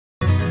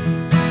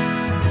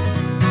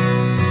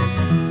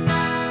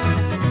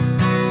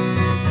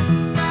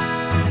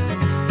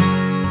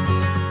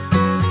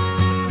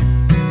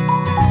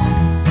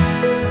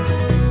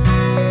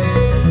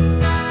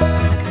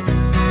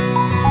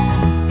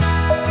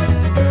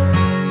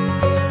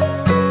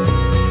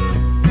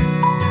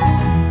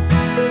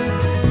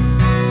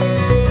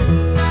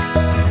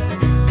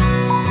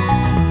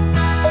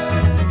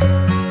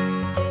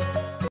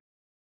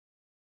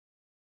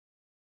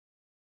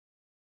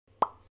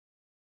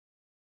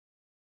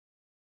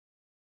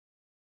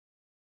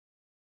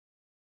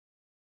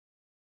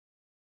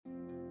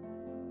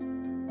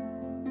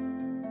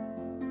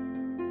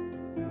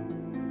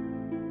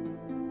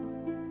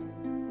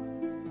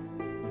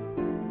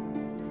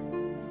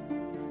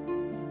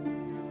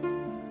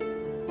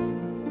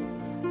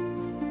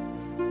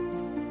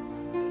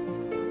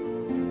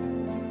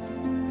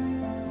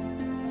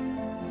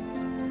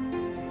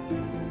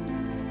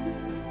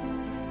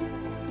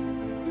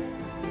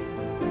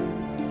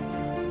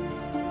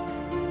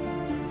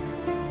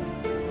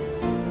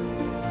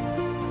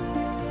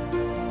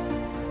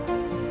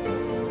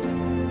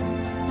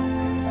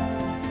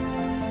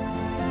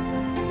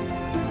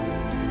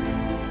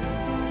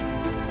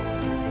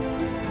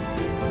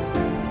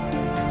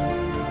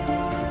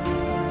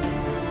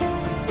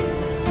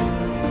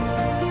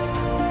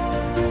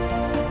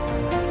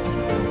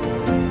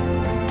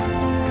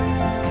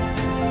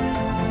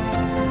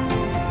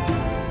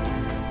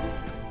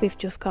We've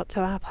just got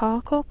to our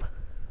park up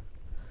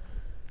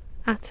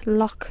at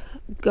Loch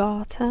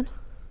Garten.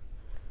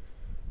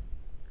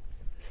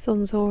 The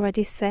sun's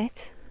already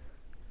set.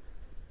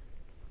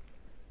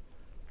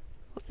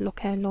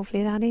 Look how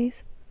lovely that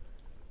is.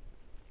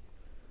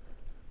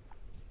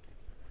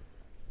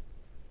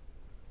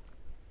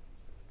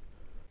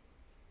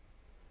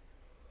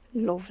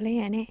 Lovely,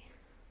 ain't it?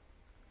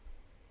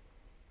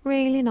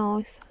 Really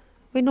nice.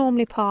 We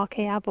normally park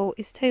here, but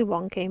it's too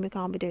wonky and we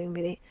can't be doing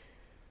with it.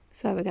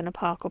 So we're going to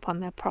park up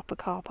on the proper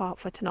car park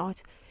for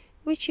tonight,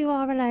 which you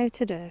are allowed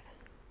to do.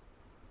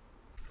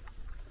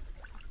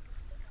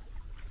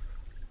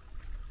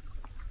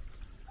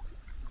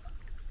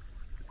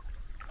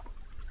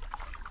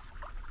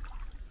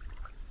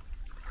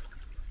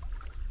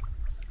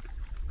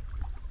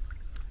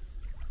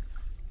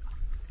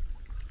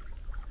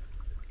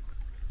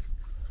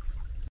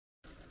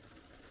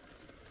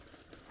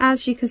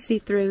 As you can see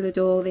through the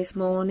door this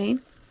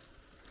morning,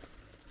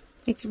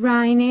 it's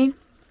raining,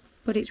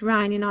 but it's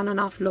raining on and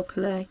off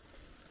luckily.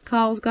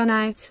 Carl's gone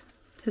out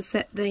to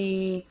set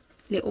the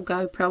little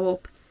GoPro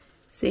up,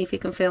 see if he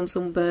can film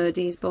some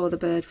birdies by the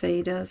bird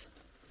feeders.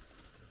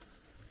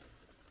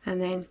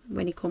 And then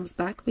when he comes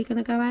back, we're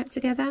going to go out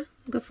together,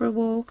 go for a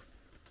walk.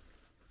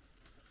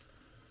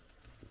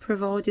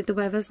 Provided the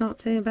weather's not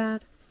too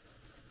bad.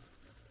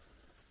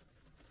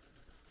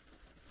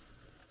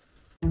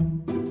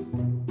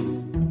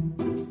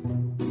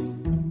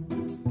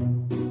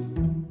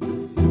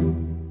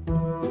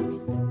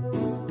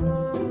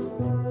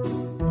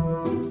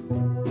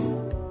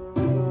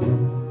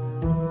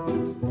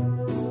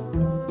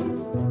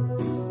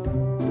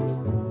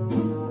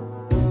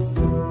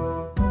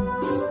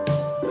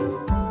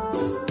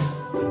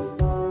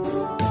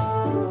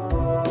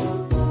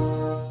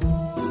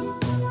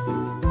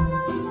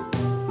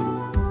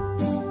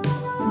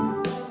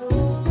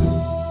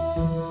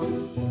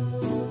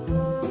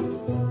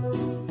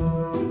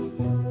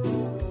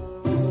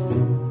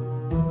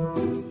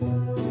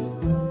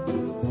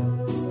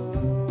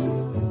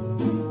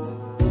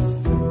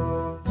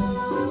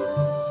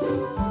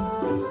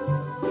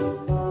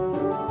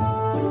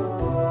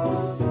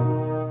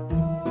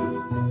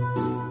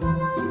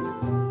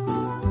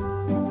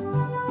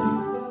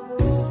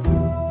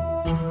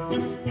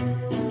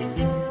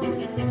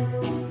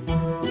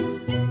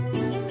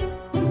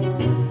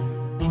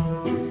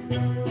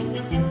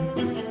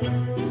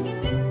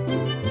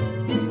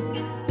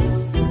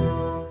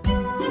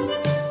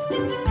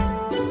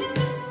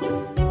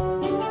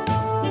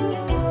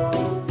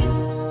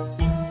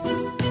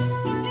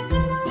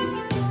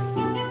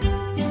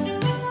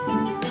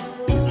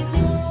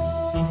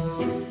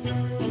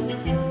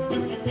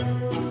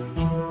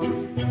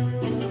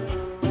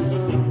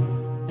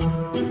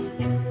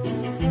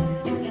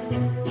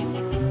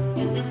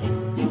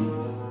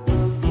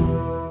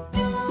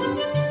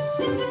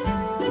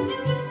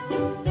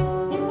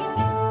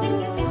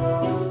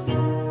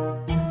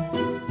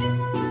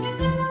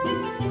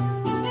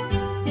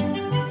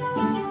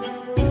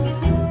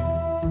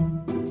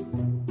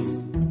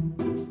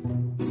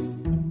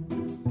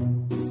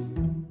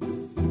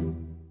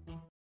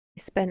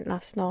 Spent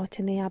last night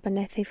in the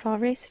Abernethy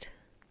Forest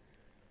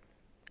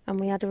and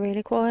we had a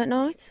really quiet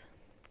night.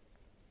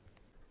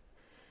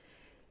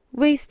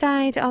 We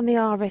stayed on the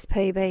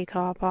RSPB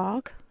car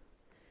park.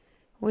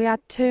 We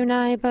had 2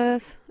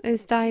 neighbours who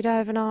stayed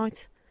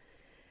overnight.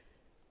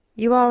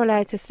 You are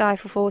allowed to stay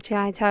for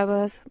 48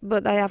 hours,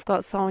 but they have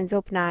got signs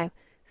up now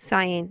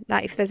saying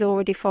that if there's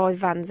already 5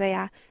 vans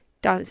here,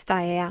 don't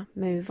stay here,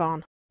 move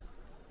on.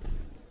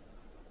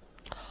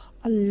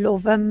 I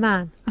love them,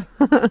 man.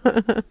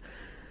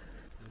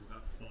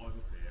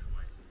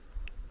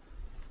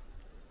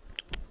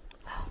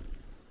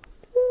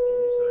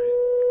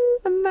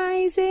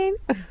 Amazing.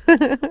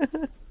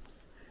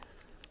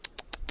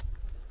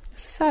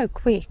 So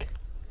quick.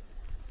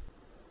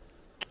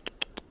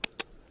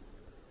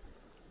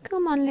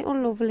 Come on, little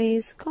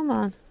lovelies, come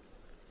on.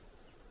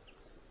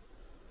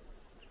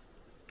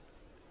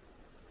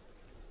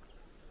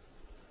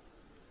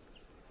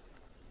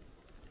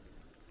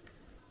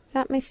 Is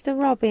that Mr.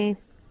 Robin?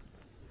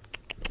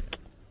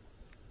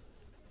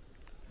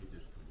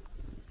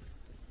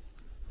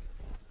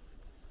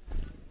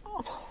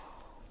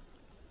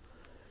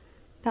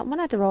 That one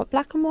had a right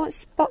black and white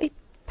spotty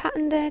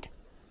patterned head.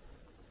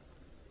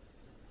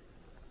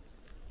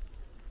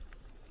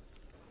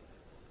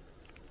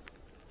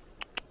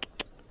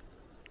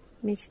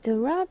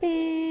 Mr.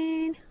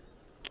 Robin.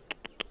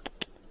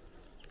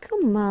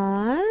 Come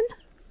on.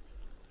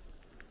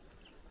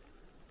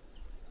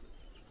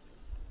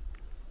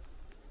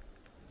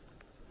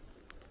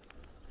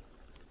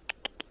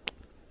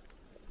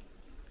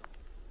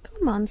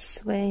 Come on,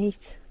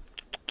 sweet.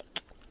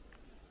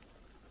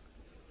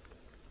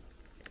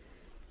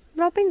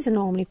 Robins are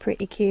normally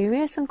pretty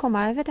curious and come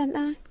over, don't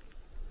they?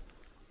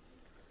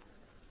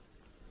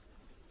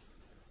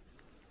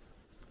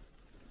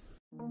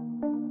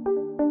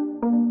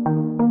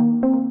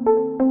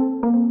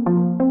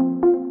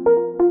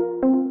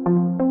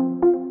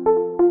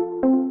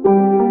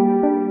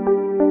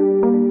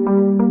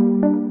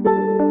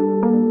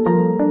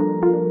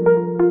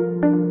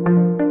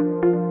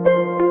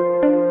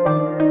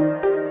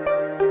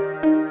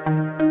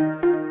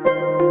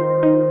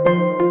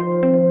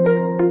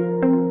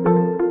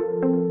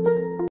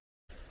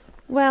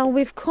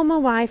 we've come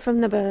away from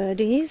the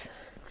birdies.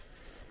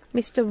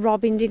 Mr.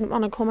 Robin didn't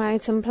want to come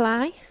out and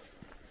play.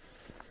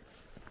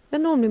 They're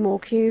normally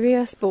more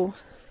curious, but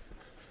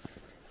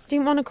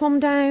didn't want to come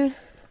down.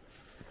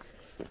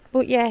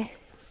 But yeah,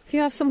 if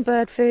you have some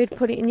bird food,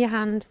 put it in your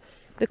hand.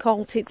 The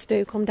cold tits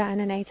do come down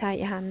and eat out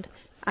your hand,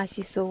 as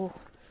you saw.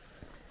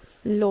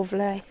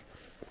 Lovely.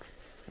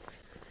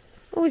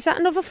 Oh, is that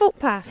another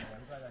footpath?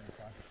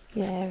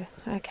 Yeah,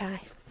 okay,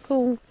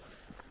 cool.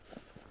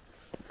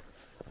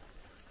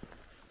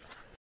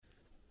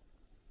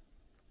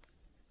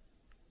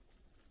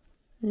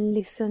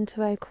 Listen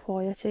to how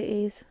quiet it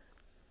is.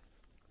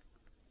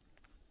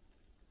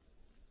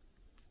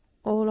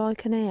 All I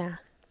can hear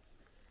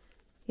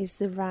is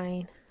the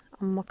rain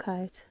on my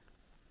coat.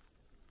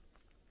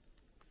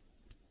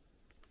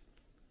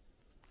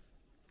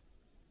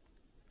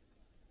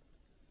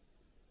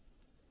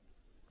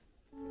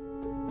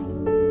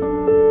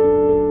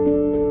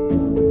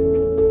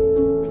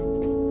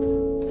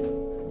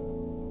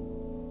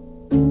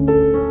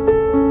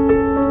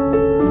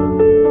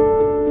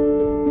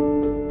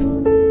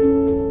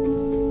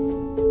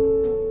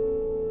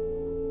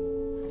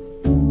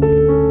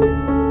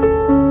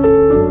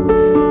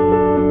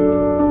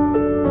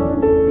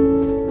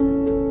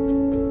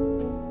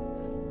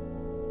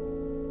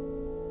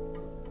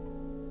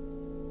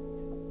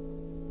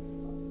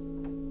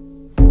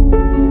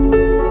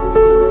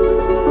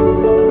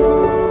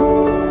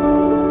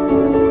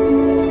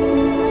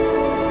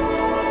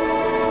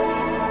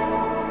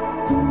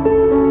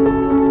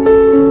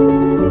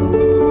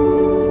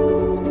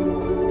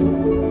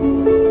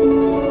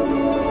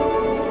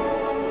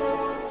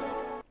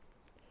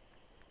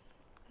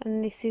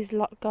 And this is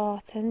Loch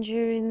Garten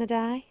during the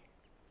day.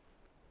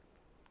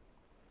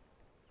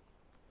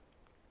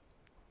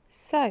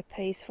 So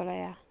peaceful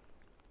here.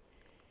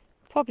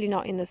 Probably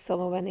not in the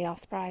summer when the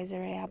ospreys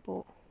are here,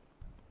 but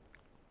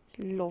it's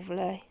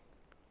lovely.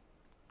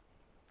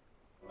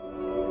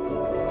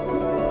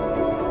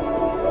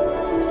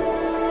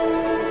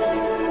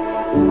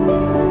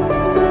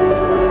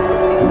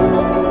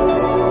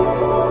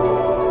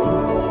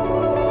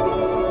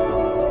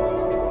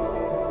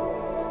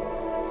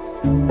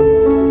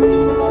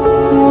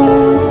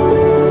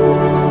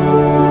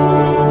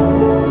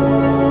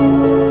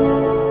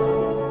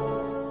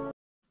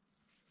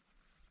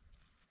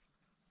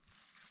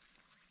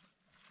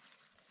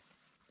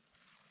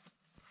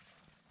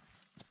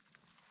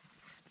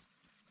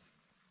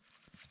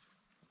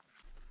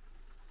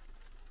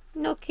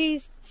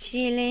 Nooky's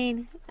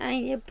chilling,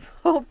 ain't you,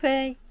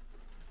 puppy?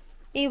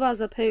 He was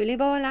a pooly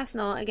boy last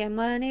night again,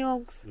 weren't he,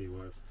 Uggs? He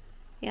was.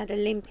 He had a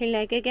limpy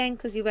leg again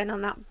because he went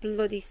on that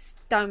bloody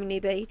stony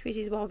beach, which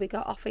is why we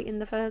got off it in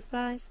the first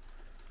place.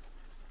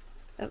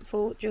 At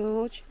Fort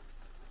George.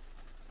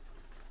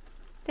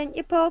 Didn't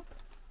you, pup?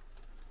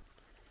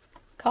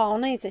 Carl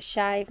needs a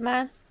shave,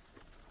 man.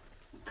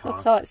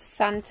 Looks like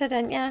Santa,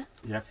 don't you?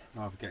 Yep,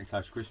 well, we're getting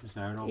close to Christmas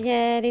now and all.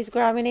 Yeah, he's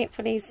growing it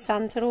for these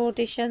Santa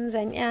auditions,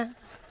 ain't ya?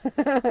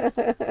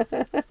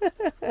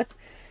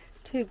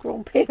 Too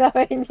grumpy though,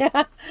 ain't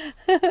ya?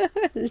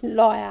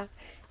 Liar.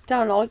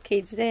 Don't like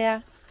kids, do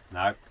ya?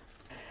 No.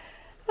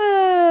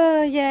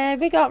 Yeah,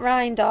 we got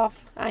rained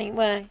off, ain't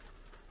we?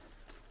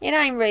 It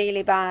ain't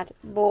really bad,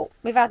 but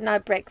we've had no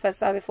breakfast,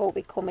 so we thought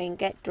we'd come in,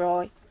 get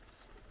dry,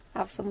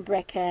 have some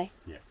brekkie.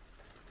 Yeah.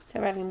 So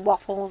we're having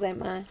waffles,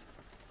 ain't we?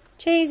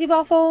 Cheesy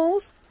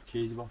waffles.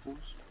 Cheesy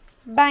waffles.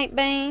 Baked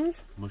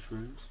beans.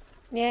 Mushrooms.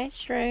 Yeah,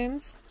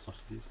 shrooms.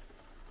 Sausages.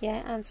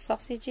 Yeah, and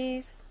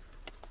sausages.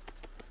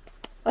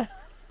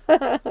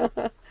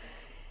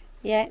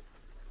 Yeah.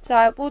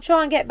 So we'll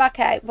try and get back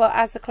out, but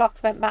as the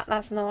clocks went back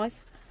last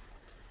night,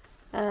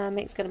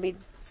 it's going to be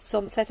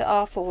sunset at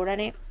 4:30, isn't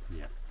it?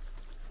 Yeah.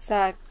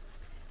 So,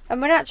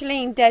 and we're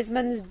actually in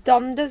Desmond's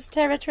Donda's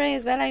territory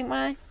as well, ain't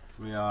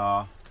we? We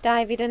are.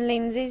 David and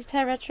Lindsay's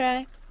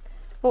territory.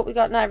 But we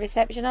got no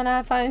reception on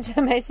our phone to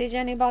message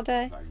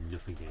anybody.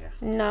 Nothing here.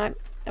 No.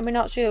 And we're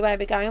not sure where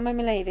we're going when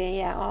we leave here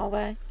yet, are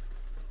we?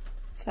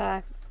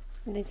 So,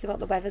 we need to see what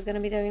the weather's going to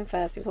be doing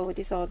first before we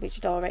decide which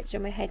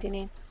direction we're heading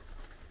in.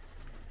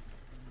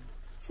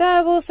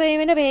 So, we'll see you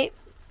in a bit.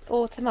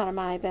 Or tomorrow,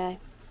 maybe.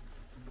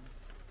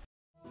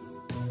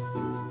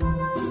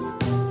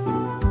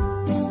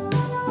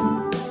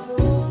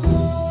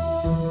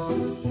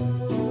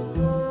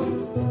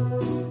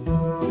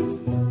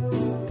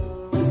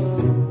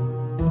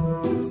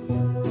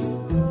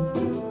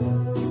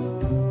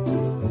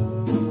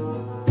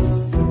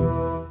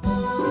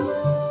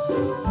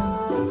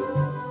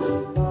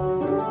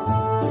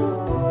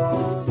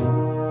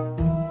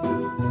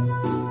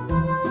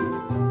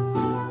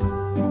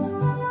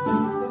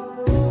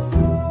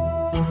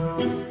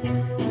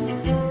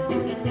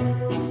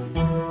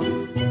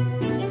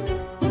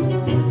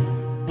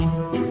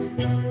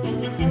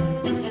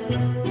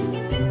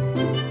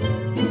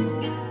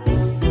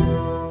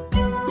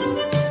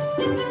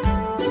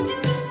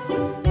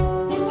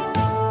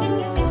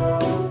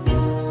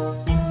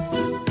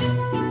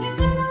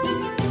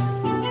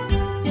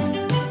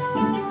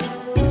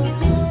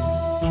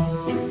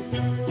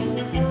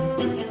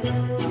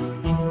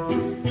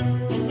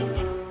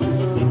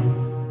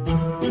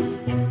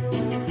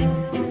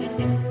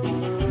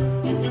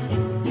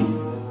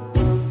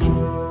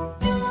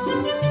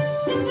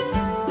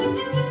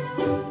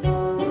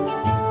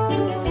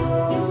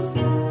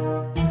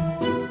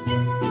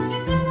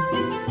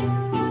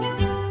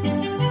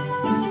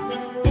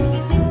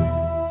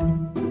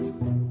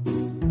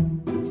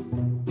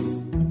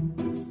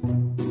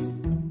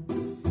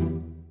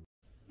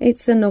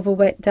 It's another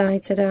wet day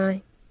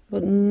today,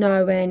 but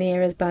nowhere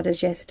near as bad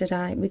as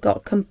yesterday. We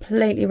got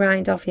completely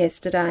rained off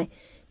yesterday.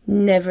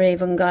 Never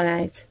even got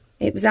out.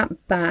 It was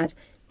that bad.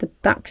 The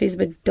batteries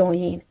were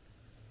dying.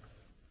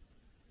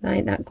 They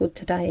ain't that good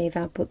today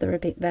either, but they're a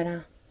bit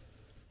better.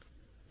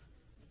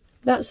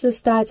 That's the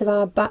state of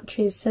our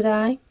batteries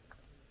today.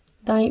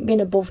 They ain't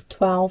been above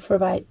 12 for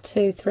about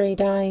 2-3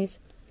 days.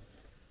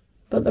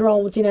 But they're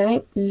holding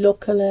out,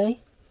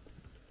 luckily.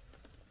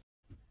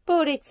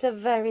 But it's a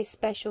very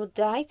special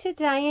day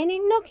today, ain't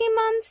it, Nookie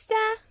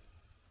Monster?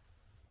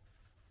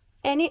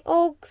 Ain't it,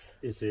 Uggs?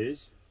 It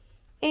is.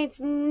 It's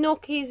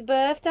Nookie's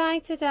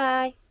birthday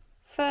today,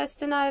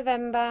 1st of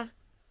November,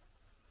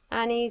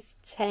 and he's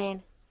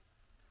 10.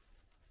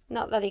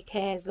 Not that he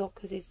cares, look,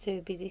 because he's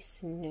too busy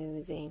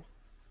snoozing.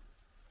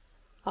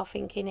 I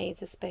think he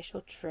needs a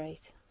special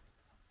treat.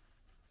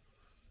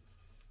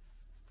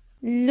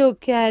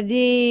 Look at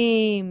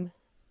him!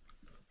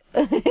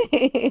 And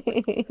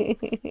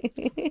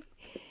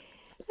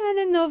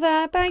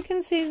another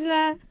bacon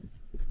sizzler.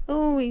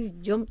 Oh, he's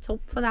jumped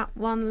up for that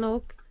one,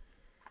 look.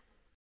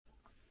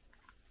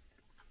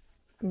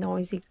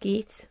 Noisy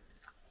git.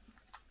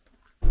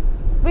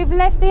 We've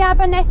left the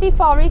Abernethy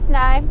Forest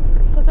now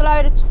because a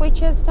load of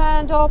twitchers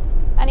turned up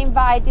and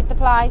invaded the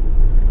place.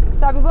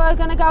 So we were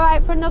going to go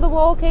out for another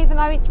walk even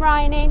though it's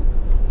raining,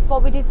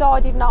 but we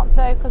decided not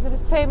to because there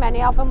was too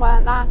many of them,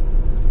 weren't there?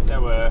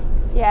 There were.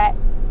 Yeah.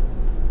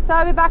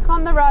 So we're back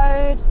on the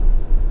road.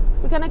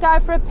 We're going to go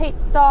for a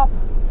pit stop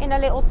in a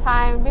little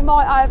town. We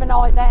might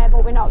overnight there,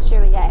 but we're not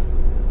sure yet.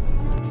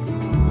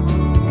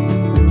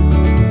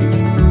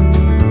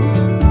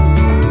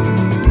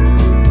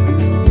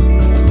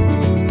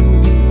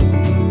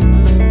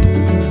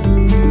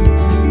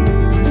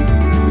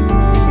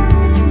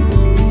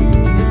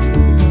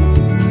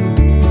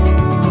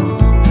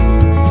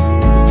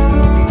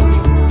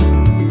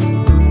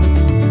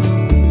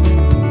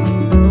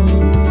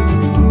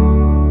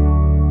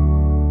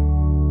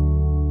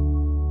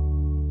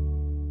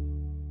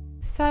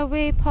 So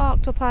we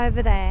parked up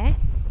over there.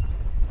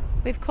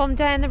 We've come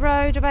down the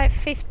road about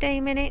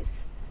 15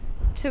 minutes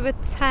to a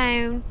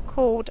town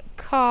called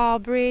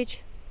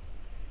Carrbridge,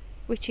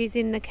 which is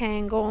in the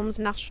Cairngorms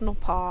National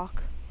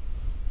Park.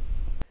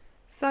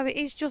 So it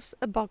is just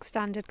a bog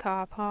standard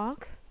car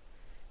park,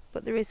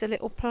 but there is a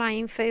little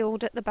playing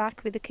field at the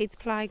back with the kids'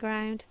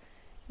 playground.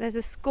 There's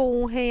a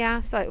school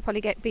here, so it'll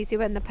probably get busy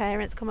when the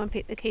parents come and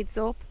pick the kids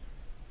up.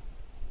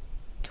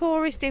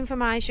 Tourist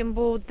information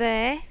board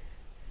there.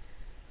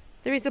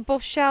 There is a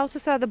bus shelter,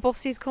 so the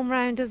buses come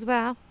round as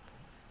well.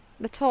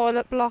 The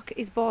toilet block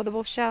is by the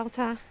bus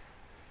shelter.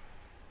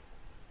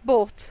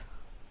 But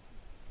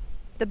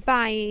the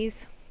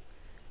bays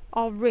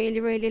are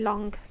really, really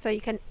long, so you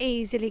can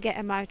easily get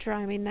a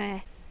motorhome in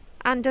there.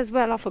 And as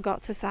well, I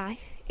forgot to say,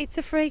 it's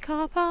a free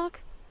car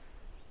park.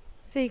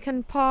 So you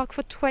can park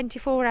for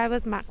 24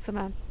 hours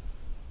maximum.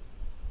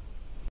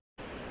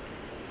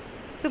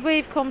 So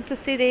we've come to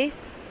see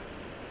this,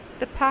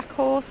 the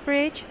Packhorse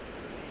Bridge.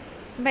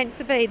 It's meant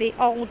to be the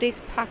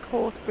oldest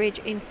packhorse bridge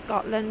in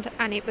Scotland,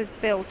 and it was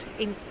built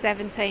in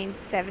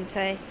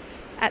 1770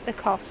 at the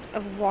cost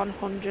of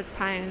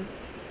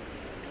 £100,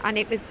 and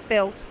it was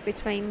built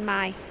between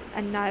May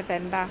and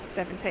November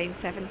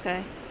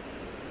 1770.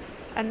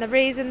 And the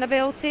reason they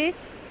built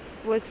it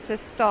was to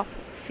stop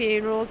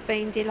funerals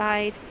being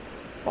delayed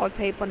by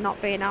people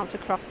not being able to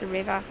cross the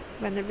river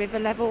when the river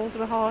levels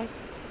were high.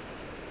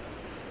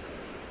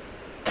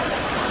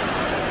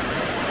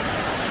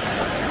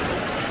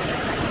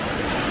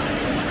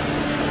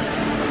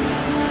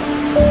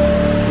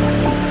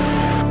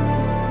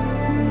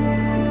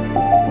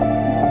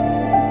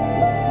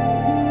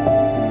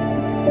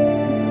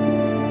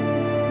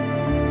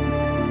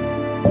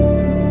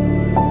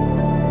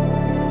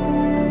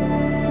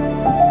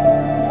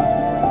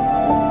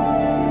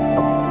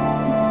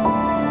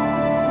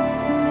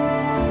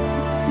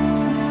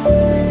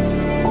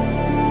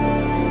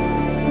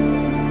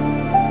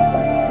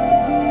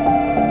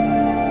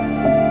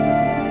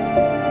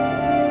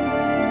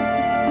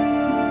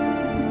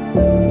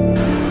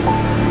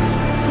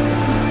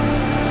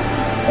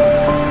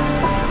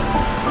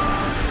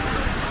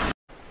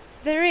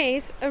 There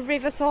is a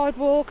riverside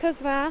walk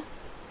as well.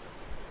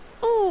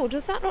 Oh,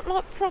 does that look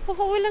like proper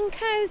Highland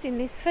cows in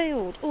this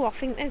field? Oh, I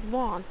think there's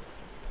 1,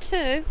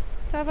 2.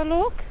 Let's have a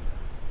look.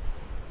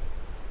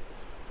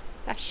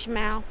 They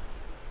smell.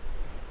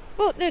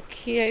 But they're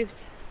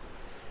cute.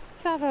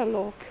 Let's have a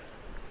look.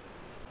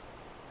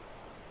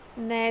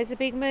 And there's a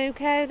big moo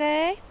cow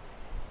there.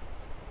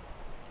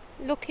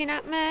 Looking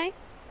at me.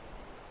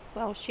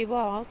 Well, she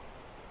was.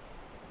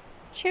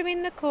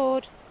 Chewing the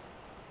cud.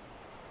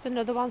 There's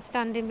another one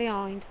standing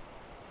behind.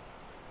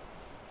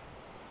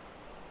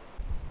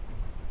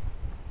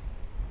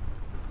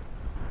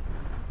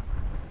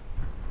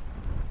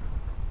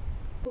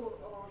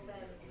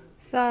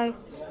 So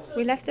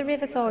we left the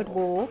riverside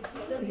walk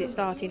because it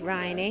started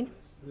raining,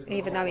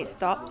 even though it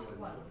stopped,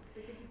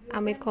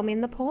 and we've come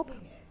in the pub,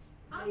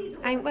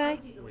 ain't we?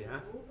 We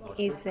have.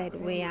 He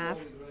said we have.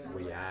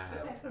 We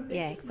have.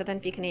 Yeah, because I don't know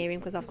if you can hear him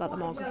because I've got the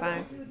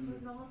microphone.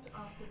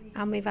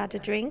 And we've had a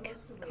drink.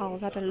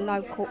 Carl's had a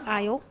local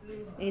ale.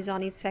 He's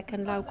on his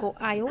second local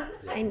ale,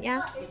 ain't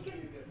ya?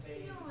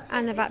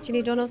 And they've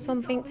actually done us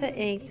something to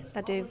eat.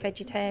 They do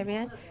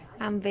vegetarian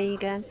and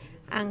vegan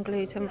and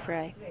gluten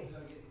free.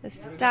 The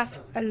staff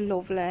are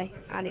lovely,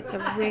 and it's a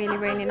really,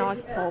 really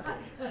nice pub,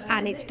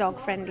 and it's dog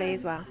friendly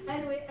as well.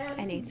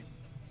 And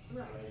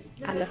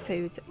the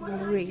food's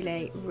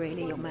really,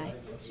 really yummy.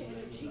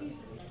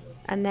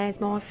 And there's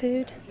my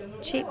food: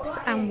 chips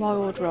and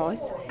wild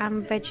rice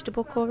and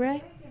vegetable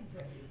curry,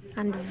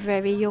 and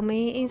very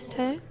yummy it is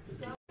too.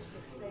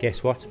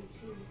 Guess what?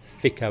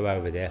 Thicko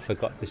over there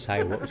forgot to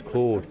say what it's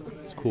called.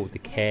 It's called the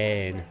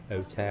Cairn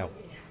Hotel.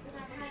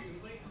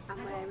 And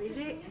where is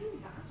it?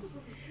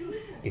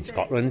 In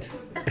Scotland.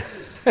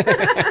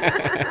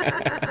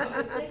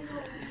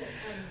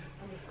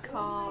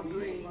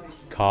 Carrbridge.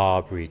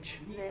 Carrbridge.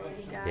 There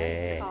we go.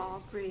 Yeah.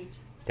 Carrbridge.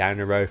 Down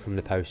the road from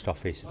the post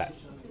office, about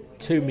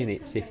 2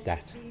 minutes, if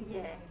that.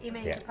 Yeah, you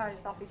mean the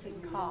post office in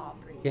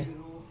Carrbridge? Yeah.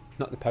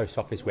 Not the post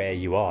office where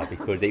you are,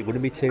 because it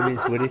wouldn't be 2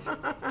 minutes, would it?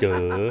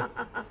 Duh.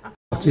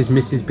 What is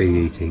Mrs.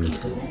 B eating?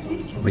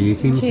 What are you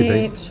eating, Mr.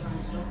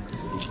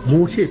 B?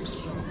 More chips?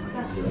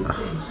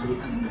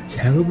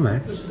 Terrible,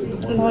 man.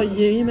 Like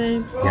you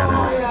mean? Yeah, I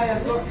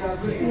know.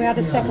 We had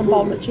a second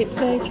bowl of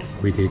chips each.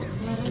 We did.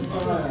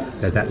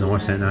 They're that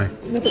nice, aren't they?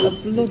 Look at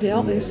the bloody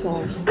hot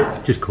inside.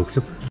 Just cooked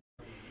them.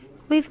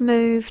 We've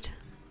moved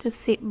to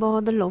sit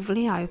by the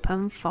lovely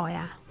open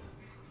fire.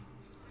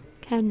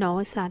 How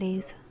nice that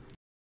is.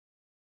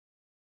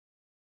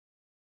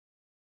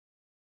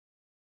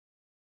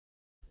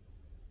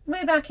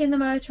 We're back in the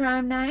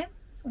motorhome now.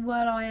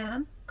 Well, I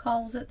am.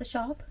 Cole's at the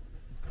shop.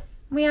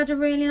 We had a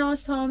really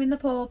nice time in the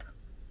pub.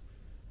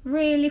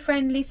 Really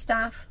friendly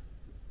staff.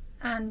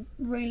 And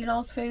really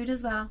nice food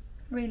as well.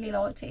 Really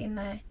liked it in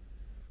there.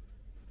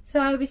 So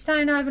we'll be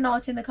staying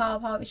overnight in the car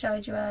park we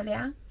showed you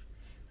earlier.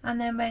 And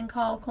then when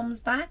Cole comes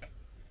back,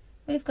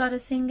 we've got to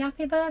sing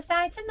happy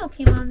birthday to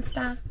Nookie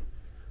Monster.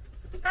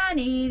 And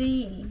here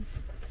he is.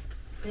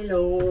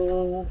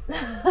 Hello.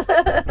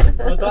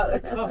 I got the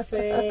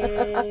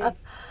coffee.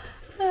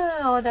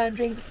 Oh, I don't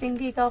drink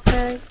stinky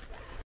coffee.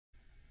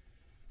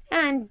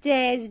 And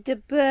there's the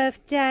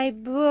birthday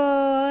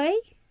boy.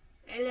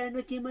 Hello,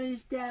 Nookie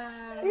Monster.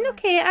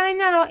 Nookie, ain't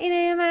that hot in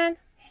here, man?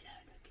 Hello,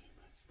 Nookie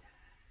Monster.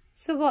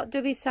 So what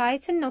do we say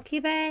to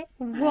Nookie Bear?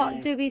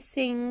 What do we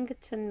sing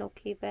to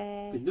Nookie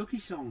Bear? The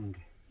Nookie song.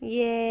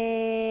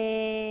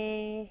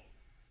 Yeah.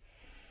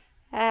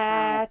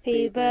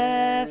 Happy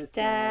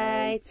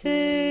birthday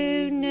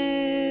to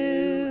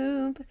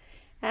Noob.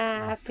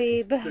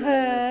 Happy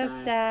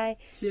birthday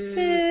to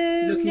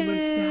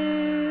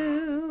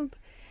Noob.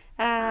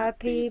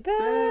 Happy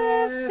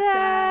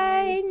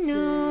birthday,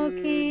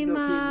 Nookie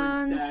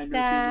Monster.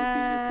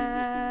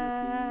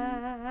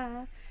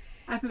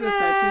 Happy birthday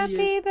to you.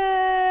 Happy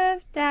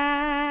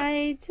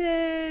birthday to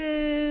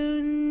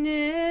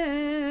Noob.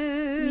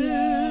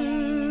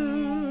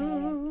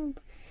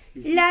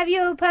 Love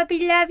you,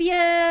 puppy, love you.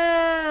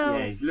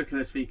 Yeah, he's looking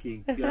at us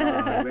thinking, God,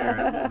 where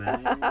am I,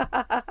 man?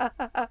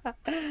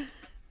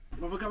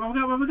 What have we got? What have we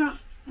got? What have we got?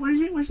 What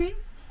is it? What's it?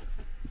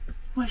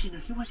 Where's it,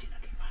 Nookie? Where's it, Nookie?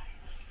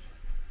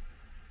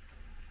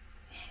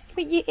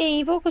 But you're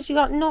evil because you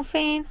got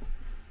nothing.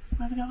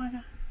 What have we got? What have we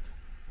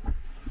got?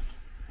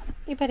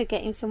 You better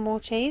get him some more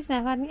cheese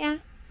now, hadn't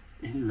you?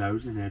 There's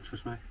loads in there,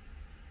 trust me.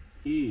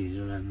 Cheese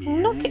all over me.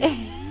 Look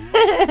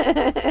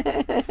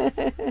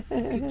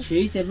Good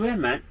cheese everywhere,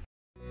 man.